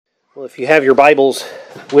Well, if you have your Bibles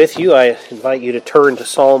with you, I invite you to turn to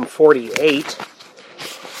Psalm 48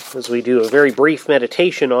 as we do a very brief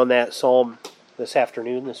meditation on that psalm this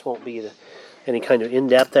afternoon. This won't be any kind of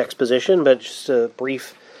in-depth exposition, but just a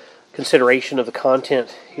brief consideration of the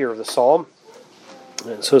content here of the psalm.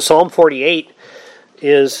 And so Psalm 48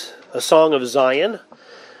 is a song of Zion.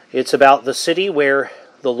 It's about the city where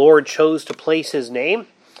the Lord chose to place His name,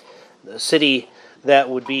 the city that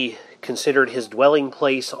would be considered His dwelling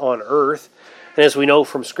place on earth. And as we know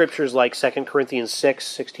from scriptures like 2 Corinthians 6,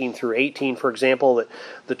 16 through 18, for example, that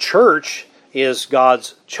the church is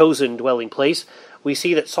God's chosen dwelling place, we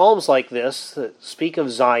see that psalms like this that speak of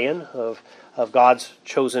Zion, of God's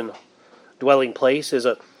chosen dwelling place, is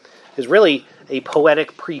really a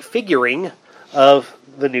poetic prefiguring of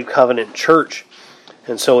the New Covenant church.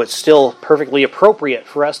 And so it's still perfectly appropriate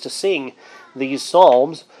for us to sing these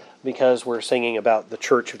psalms because we're singing about the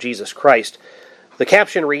Church of Jesus Christ. The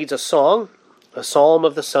caption reads, a psalm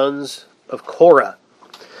of the sons of Korah.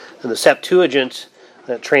 And the Septuagint,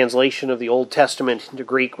 that translation of the Old Testament into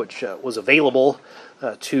Greek, which was available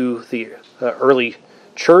to the early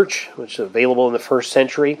church, which is available in the first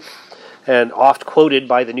century, and oft quoted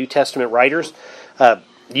by the New Testament writers,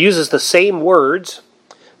 uses the same words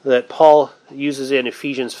that Paul uses in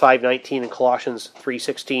Ephesians 5:19 and Colossians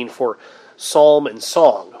 3:16 for psalm and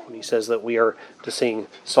song, when he says that we are to sing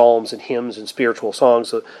psalms and hymns and spiritual songs.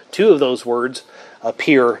 So two of those words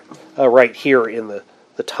appear right here in the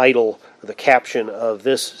title, or the caption of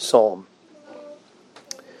this psalm.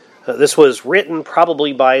 This was written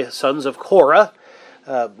probably by sons of Korah,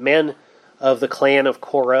 men of the clan of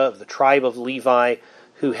Korah, of the tribe of Levi,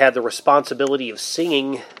 who had the responsibility of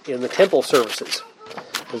singing in the temple services.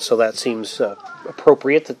 And so that seems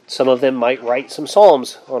appropriate that some of them might write some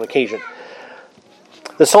psalms on occasion.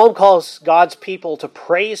 The psalm calls God's people to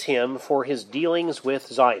praise Him for His dealings with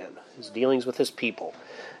Zion, His dealings with His people.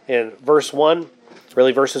 In verse 1,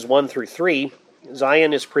 really verses 1 through 3,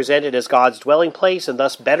 Zion is presented as God's dwelling place and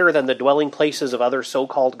thus better than the dwelling places of other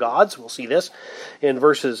so-called gods. We'll see this. In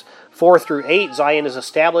verses 4 through 8, Zion is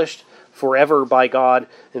established forever by God.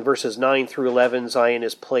 In verses 9 through 11, Zion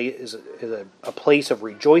is a place of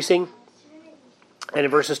rejoicing. And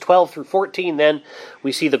in verses 12 through 14, then,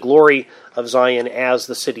 we see the glory of Zion as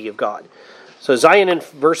the city of God. So Zion in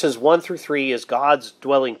verses 1 through 3 is God's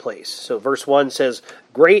dwelling place. So verse 1 says,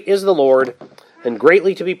 "Great is the Lord, and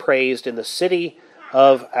greatly to be praised in the city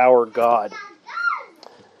of our God."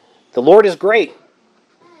 The Lord is great,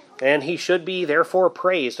 and He should be therefore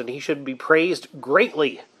praised, and He should be praised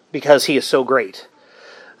greatly because He is so great,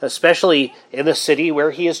 especially in the city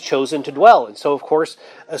where He has chosen to dwell. And so, of course,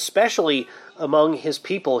 especially among His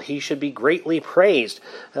people, He should be greatly praised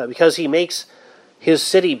because He makes His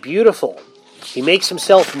city beautiful. He makes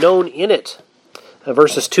Himself known in it.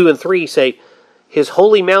 Verses 2 and 3 say, His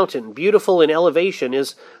holy mountain, beautiful in elevation,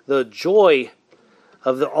 is the joy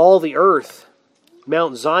of all the earth.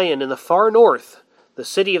 Mount Zion in the far north, the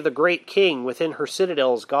city of the great king, within her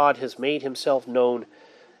citadels, God has made Himself known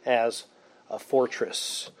as a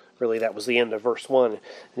fortress. Really, that was the end of verse 1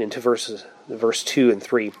 and into verse 2 and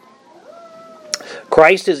 3.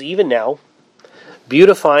 Christ is even now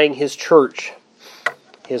beautifying His church,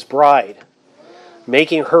 His bride,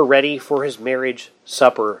 making her ready for His marriage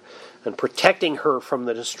supper, and protecting her from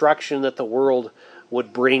the destruction that the world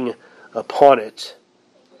would bring upon it.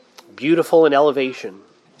 Beautiful in elevation,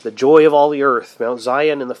 the joy of all the earth, Mount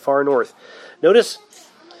Zion in the far north. Notice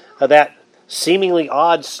that seemingly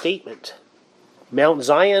odd statement, Mount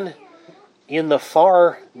Zion in the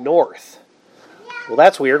far north. Well,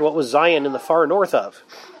 that's weird. What was Zion in the far north of?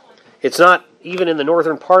 It's not even in the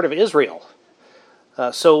northern part of Israel.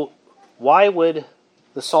 So why would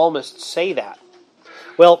the psalmist say that?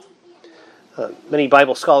 Well, many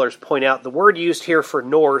Bible scholars point out the word used here for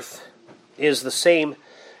north is the same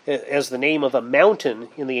as the name of a mountain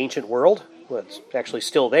in the ancient world. Well, it's actually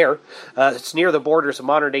still there. It's near the borders of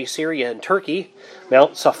modern-day Syria and Turkey,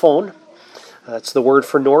 Mount Safon. That's the word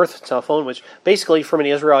for north, Safon, which basically, from an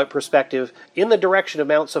Israelite perspective, in the direction of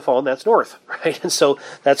Mount Safon, that's north, right? And so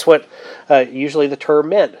that's what usually the term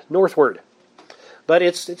meant, northward. But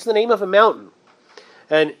it's the name of a mountain.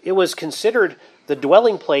 And it was considered the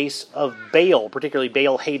dwelling place of Baal, particularly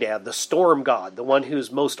Baal-Hadad, the storm god, the one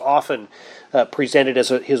who's most often presented as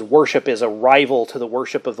his worship as a rival to the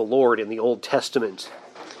worship of the Lord in the Old Testament.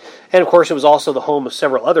 And of course, it was also the home of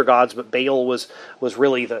several other gods, but Baal was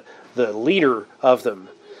really the leader of them.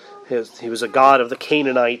 He was a god of the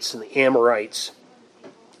Canaanites and the Amorites.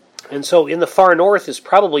 And so in the far north is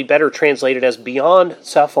probably better translated as beyond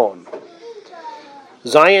Safon.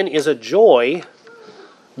 Zion is a joy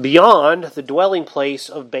beyond the dwelling place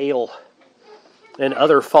of Baal and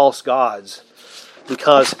other false gods,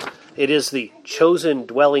 because it is the chosen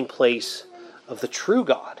dwelling place of the true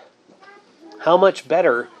God. How much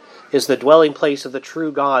better is the dwelling place of the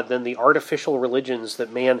true God than the artificial religions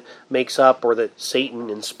that man makes up or that Satan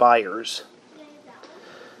inspires?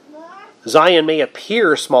 Zion may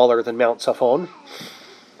appear smaller than Mount Zaphon,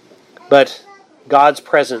 but God's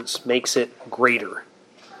presence makes it greater.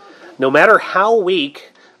 No matter how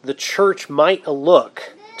weak the church might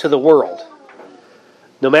look to the world,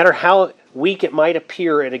 no matter how weak it might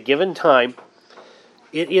appear at a given time,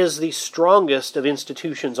 it is the strongest of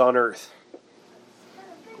institutions on earth,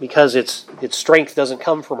 because its strength doesn't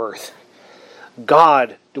come from earth.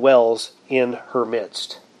 God dwells in her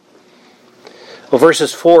midst. Well,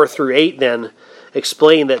 verses 4 through 8 then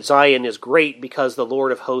explain that Zion is great because the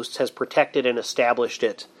Lord of hosts has protected and established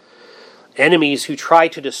it. Enemies who try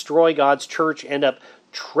to destroy God's church end up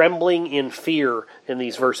trembling in fear in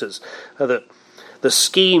these verses. The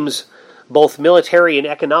schemes, both military and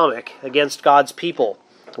economic, against God's people,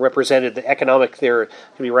 represented, the economic there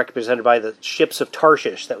can be represented by the ships of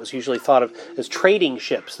Tarshish. That was usually thought of as trading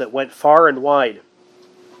ships that went far and wide.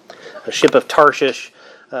 A ship of Tarshish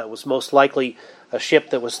was most likely a ship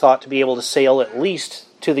that was thought to be able to sail at least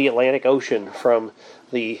to the Atlantic Ocean from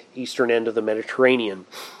the eastern end of the Mediterranean.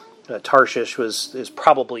 Tarshish is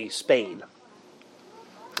probably Spain,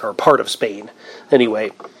 or part of Spain,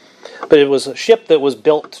 anyway. But it was a ship that was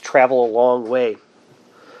built to travel a long way.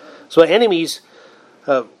 So enemies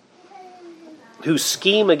who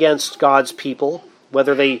scheme against God's people,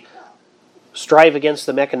 whether they strive against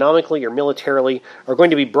them economically or militarily, are going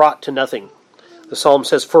to be brought to nothing. The psalm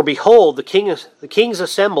says, "For behold, the kings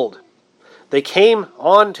assembled. They came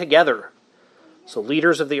on together." So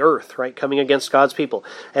leaders of the earth, right, coming against God's people.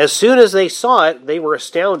 As soon as they saw it, they were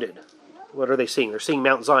astounded. What are they seeing? They're seeing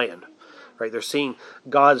Mount Zion, right? They're seeing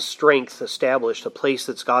God's strength established, a place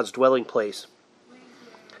that's God's dwelling place.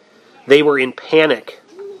 They were in panic.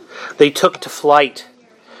 They took to flight.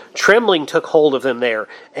 Trembling took hold of them there.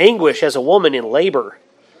 Anguish as a woman in labor.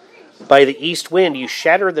 By the east wind you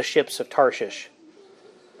shattered the ships of Tarshish.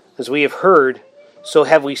 As we have heard, so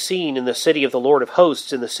have we seen in the city of the Lord of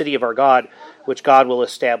hosts, in the city of our God, which God will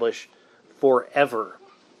establish forever.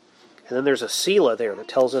 And then there's a Selah there that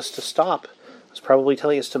tells us to stop. It's probably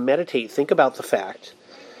telling us to meditate. Think about the fact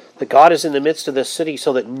that God is in the midst of this city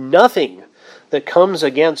so that nothing that comes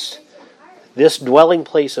against this dwelling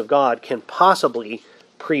place of God can possibly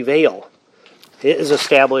prevail. It is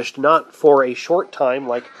established not for a short time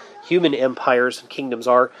like human empires and kingdoms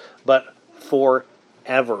are, but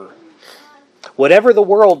forever. Whatever the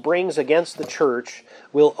world brings against the church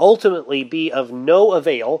will ultimately be of no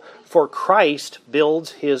avail, for Christ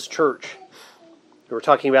builds his church. We were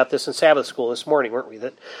talking about this in Sabbath school this morning, weren't we?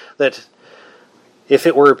 That if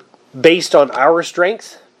it were based on our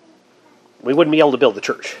strength, we wouldn't be able to build the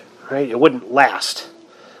church, right? It wouldn't last.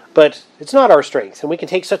 But it's not our strength, and we can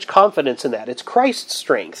take such confidence in that. It's Christ's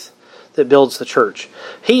strength that builds the church.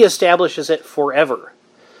 He establishes it forever.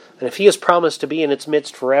 And if he has promised to be in its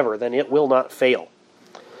midst forever, then it will not fail.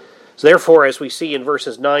 So therefore, as we see in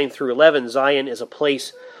verses 9 through 11, Zion is a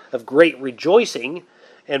place of great rejoicing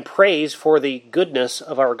and praise for the goodness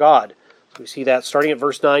of our God. So we see that starting at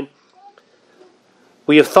verse 9.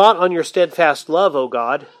 "We have thought on your steadfast love, O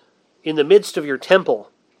God, in the midst of your temple.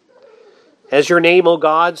 As your name, O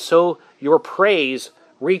God, so your praise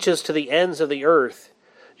reaches to the ends of the earth.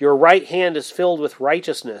 Your right hand is filled with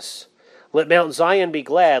righteousness. Let Mount Zion be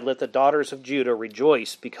glad, let the daughters of Judah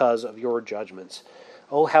rejoice because of your judgments."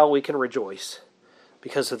 Oh, how we can rejoice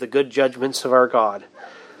because of the good judgments of our God.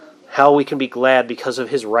 How we can be glad because of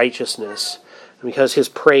his righteousness, and because his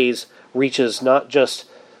praise reaches not just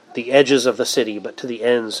the edges of the city, but to the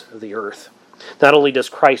ends of the earth. Not only does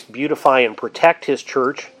Christ beautify and protect his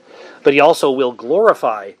church, but he also will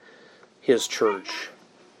glorify his church.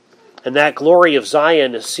 And that glory of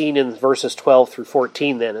Zion is seen in verses 12 through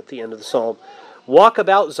 14 then at the end of the psalm. "Walk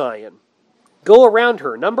about Zion. Go around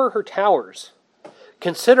her. Number her towers.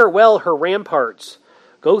 Consider well her ramparts.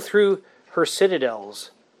 Go through her citadels."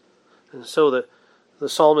 And so the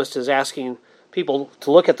psalmist is asking people to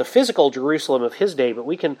look at the physical Jerusalem of his day, but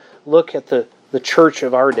we can look at the church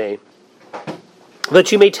of our day.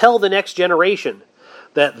 "That you may tell the next generation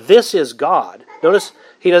that this is God." Notice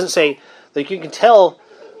he doesn't say that you can tell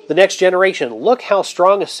the next generation, look how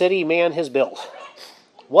strong a city man has built.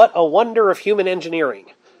 What a wonder of human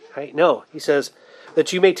engineering. Right? No, he says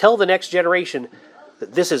that you may tell the next generation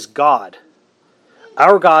that this is God.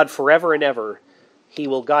 Our God forever and ever. He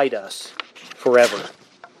will guide us forever.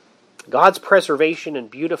 God's preservation and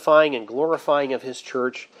beautifying and glorifying of his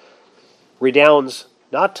church redounds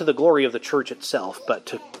not to the glory of the church itself, but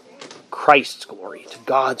to Christ's glory, to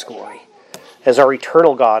God's glory, as our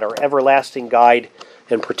eternal God, our everlasting guide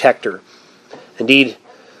and protector. Indeed,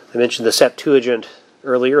 I mentioned the Septuagint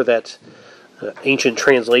earlier, that ancient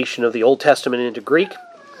translation of the Old Testament into Greek.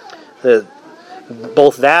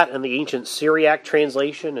 Both that and the ancient Syriac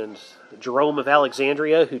translation, and Jerome of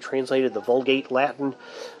Alexandria, who translated the Vulgate Latin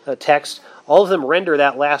text, all of them render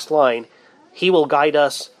that last line, "He will guide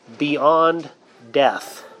us beyond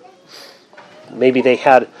death." Maybe they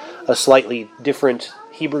had a slightly different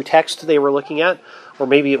Hebrew text they were looking at, or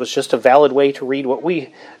maybe it was just a valid way to read what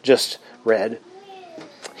we just read.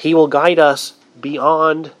 He will guide us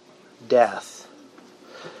beyond death.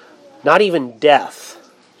 Not even death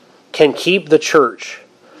can keep the church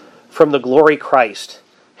from the glory Christ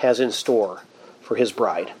has in store for his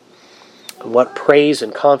bride. And what praise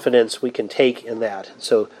and confidence we can take in that.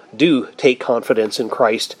 So do take confidence in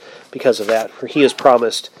Christ because of that, for he has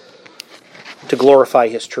promised to glorify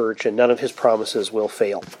his church, and none of his promises will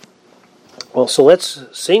fail. Well, so let's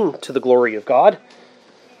sing to the glory of God,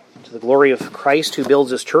 to the glory of Christ who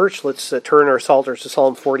builds his church. Let's turn our psalters to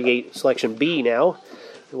Psalm 48, selection B now.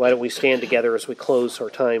 Why don't we stand together as we close our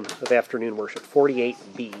time of afternoon worship?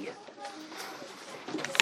 48B.